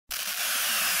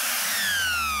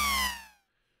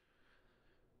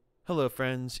Hello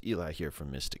friends, Eli here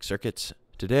from Mystic Circuits.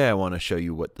 Today I want to show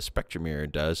you what the Spectra Mirror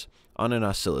does on an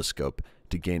oscilloscope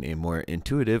to gain a more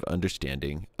intuitive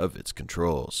understanding of its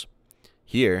controls.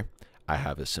 Here, I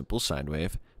have a simple sine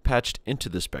wave patched into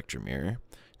the Spectra Mirror.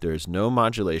 There is no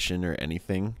modulation or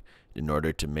anything in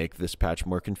order to make this patch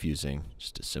more confusing.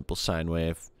 Just a simple sine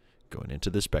wave going into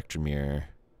the Spectra Mirror,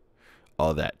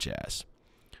 all that jazz.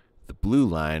 The blue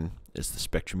line is the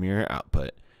Spectra Mirror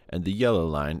output, and the yellow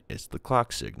line is the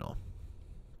clock signal.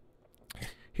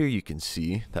 Here you can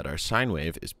see that our sine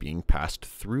wave is being passed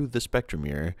through the Spectra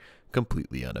Mirror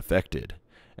completely unaffected,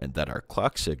 and that our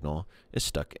clock signal is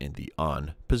stuck in the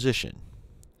on position.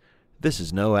 This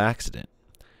is no accident.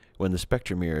 When the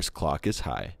Spectra Mirror's clock is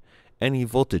high, any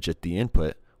voltage at the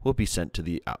input will be sent to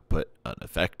the output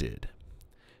unaffected.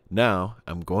 Now,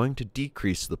 I'm going to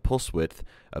decrease the pulse width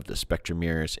of the Spectra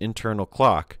Mirror's internal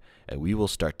clock, and we will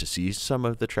start to see some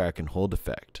of the track and hold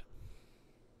effect.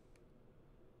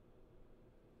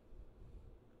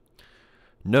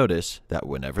 Notice that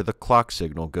whenever the clock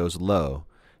signal goes low,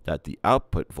 that the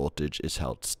output voltage is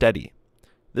held steady.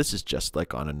 This is just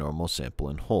like on a normal sample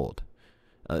and hold,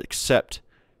 except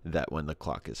that when the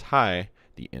clock is high,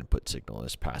 the input signal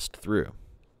is passed through.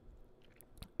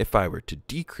 If I were to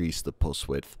decrease the pulse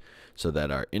width so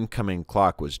that our incoming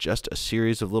clock was just a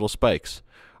series of little spikes,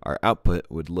 our output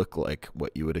would look like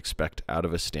what you would expect out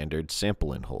of a standard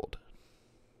sample and hold.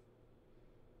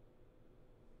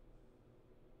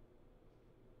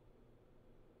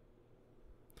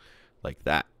 Like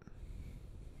that.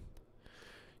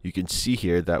 You can see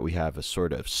here that we have a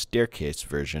sort of staircase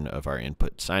version of our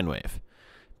input sine wave.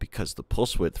 Because the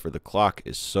pulse width for the clock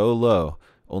is so low,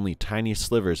 only tiny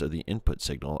slivers of the input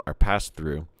signal are passed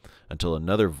through until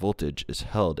another voltage is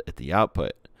held at the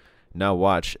output. Now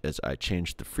watch as I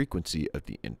change the frequency of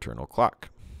the internal clock.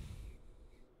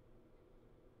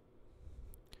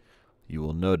 You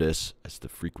will notice as the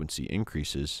frequency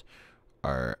increases,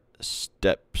 our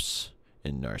steps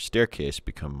in our staircase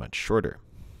become much shorter.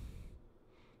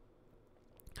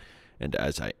 And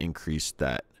as I increase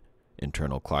that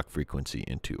internal clock frequency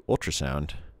into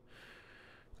ultrasound,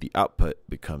 the output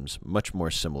becomes much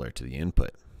more similar to the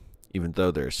input. Even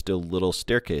though there are still little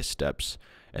staircase steps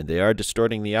and they are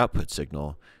distorting the output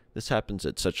signal, this happens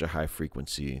at such a high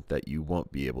frequency that you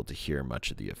won't be able to hear much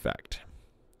of the effect.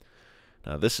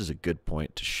 Now this is a good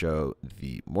point to show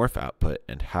the morph output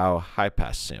and how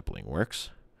high-pass sampling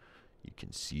works. You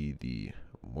can see the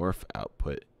morph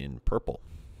output in purple.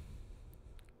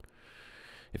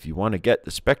 If you want to get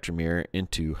the Spectra Mirror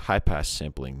into high-pass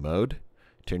sampling mode,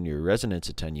 turn your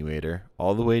resonance attenuator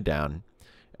all the way down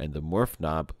and the morph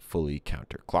knob fully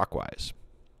counterclockwise.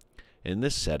 In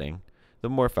this setting, the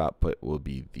morph output will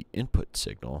be the input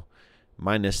signal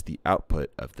minus the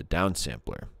output of the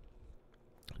downsampler.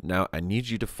 Now I need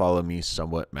you to follow me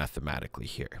somewhat mathematically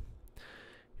here.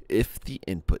 If the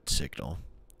input signal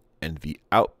and the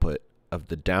output of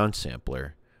the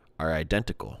downsampler are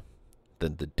identical,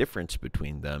 then the difference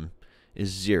between them is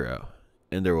 0,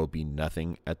 and there will be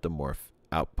nothing at the morph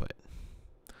output.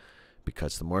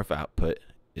 Because the morph output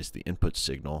is the input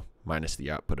signal minus the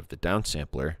output of the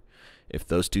downsampler, if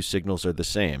those two signals are the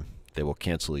same, they will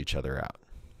cancel each other out.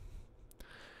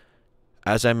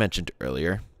 As I mentioned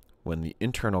earlier, when the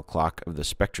internal clock of the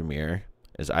Spectra Mirror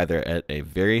is either at a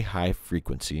very high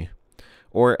frequency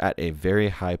or at a very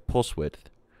high pulse width,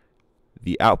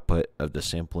 the output of the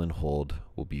sample and hold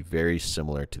will be very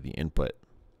similar to the input.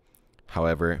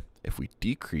 However, if we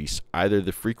decrease either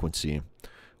the frequency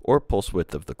or pulse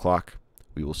width of the clock,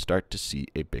 we will start to see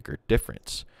a bigger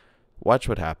difference. Watch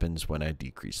what happens when I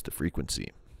decrease the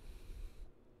frequency.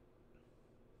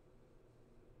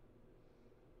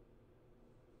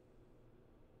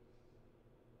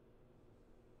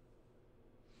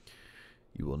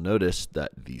 You will notice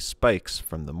that the spikes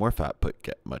from the morph output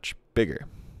get much bigger.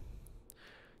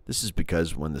 This is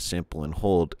because when the sample and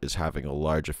hold is having a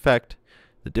large effect,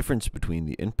 the difference between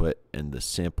the input and the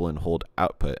sample and hold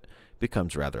output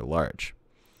becomes rather large.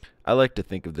 I like to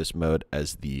think of this mode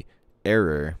as the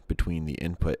error between the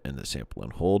input and the sample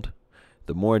and hold.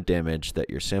 The more damage that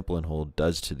your sample and hold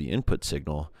does to the input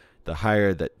signal, the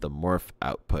higher that the morph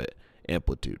output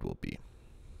amplitude will be.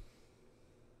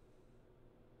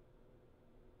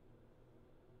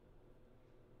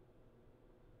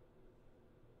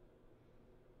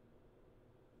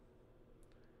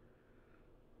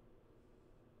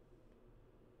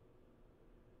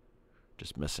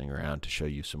 Just messing around to show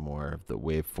you some more of the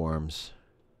waveforms.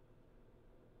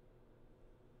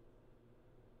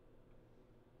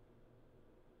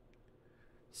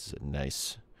 This is a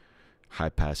nice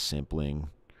high-pass sampling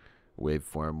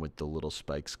waveform with the little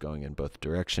spikes going in both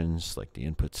directions, like the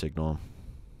input signal.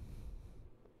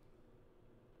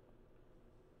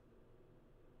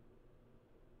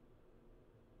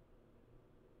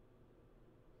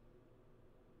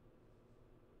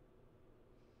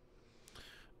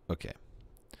 Okay.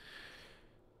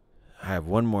 I have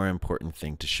one more important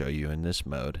thing to show you in this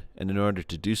mode, and in order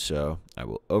to do so, I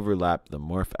will overlap the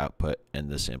morph output and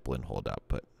the sample and hold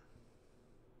output.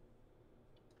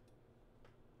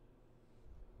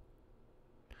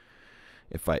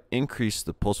 If I increase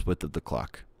the pulse width of the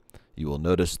clock, you will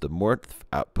notice the morph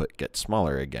output gets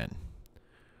smaller again.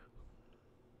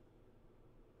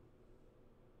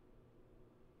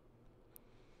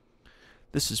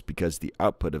 This is because the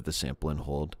output of the sample and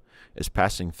hold is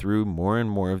passing through more and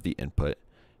more of the input,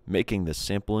 making the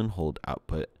sample and hold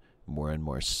output more and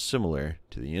more similar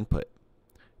to the input.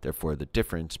 Therefore, the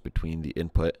difference between the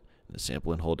input and the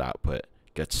sample and hold output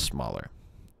gets smaller.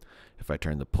 If I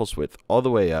turn the pulse width all the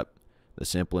way up, the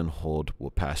sample and hold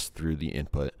will pass through the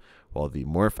input, while the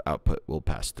morph output will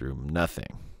pass through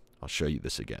nothing. I'll show you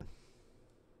this again.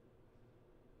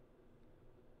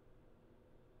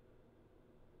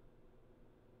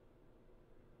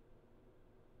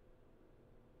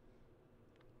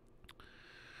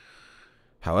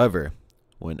 However,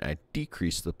 when I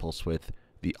decrease the pulse width,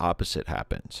 the opposite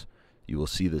happens. You will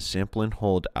see the sample and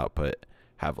hold output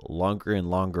have longer and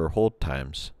longer hold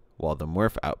times, while the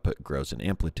morph output grows in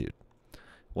amplitude.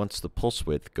 Once the pulse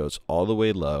width goes all the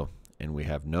way low and we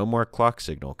have no more clock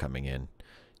signal coming in,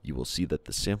 you will see that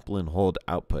the sample and hold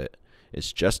output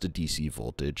is just a DC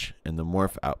voltage and the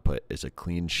morph output is a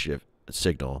clean shift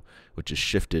signal which is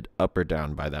shifted up or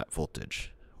down by that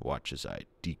voltage. Watch as I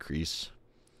decrease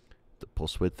the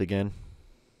pulse width again.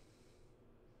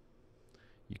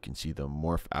 You can see the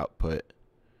morph output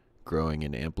growing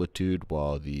in amplitude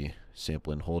while the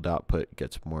sample and hold output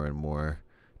gets more and more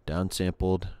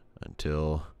downsampled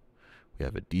until we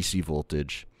have a DC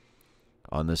voltage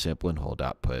on the sample and hold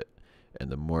output, and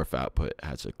the morph output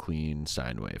has a clean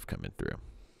sine wave coming through.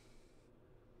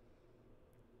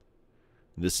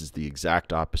 This is the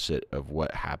exact opposite of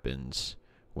what happens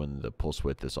when the pulse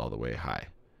width is all the way high,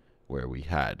 where we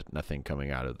had nothing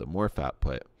coming out of the morph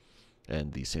output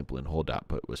and the sample and hold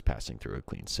output was passing through a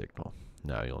clean signal.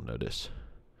 Now you'll notice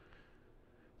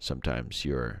sometimes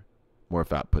your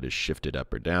morph output is shifted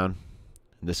up or down.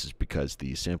 And this is because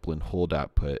the sample and hold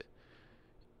output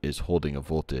is holding a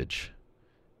voltage,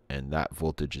 and that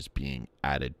voltage is being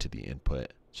added to the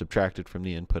input, subtracted from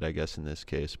the input, I guess, in this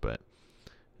case, but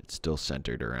it's still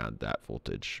centered around that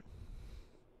voltage.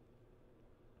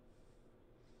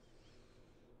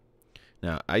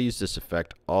 Now, I use this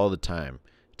effect all the time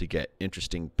to get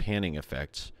interesting panning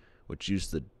effects, which use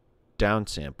the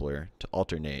downsampler to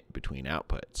alternate between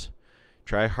outputs.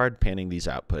 Try hard panning these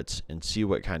outputs and see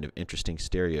what kind of interesting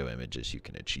stereo images you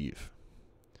can achieve.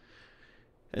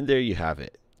 And there you have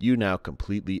it. You now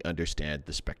completely understand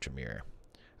the Spectra Mirror.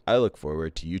 I look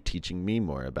forward to you teaching me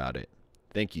more about it.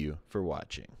 Thank you for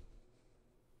watching.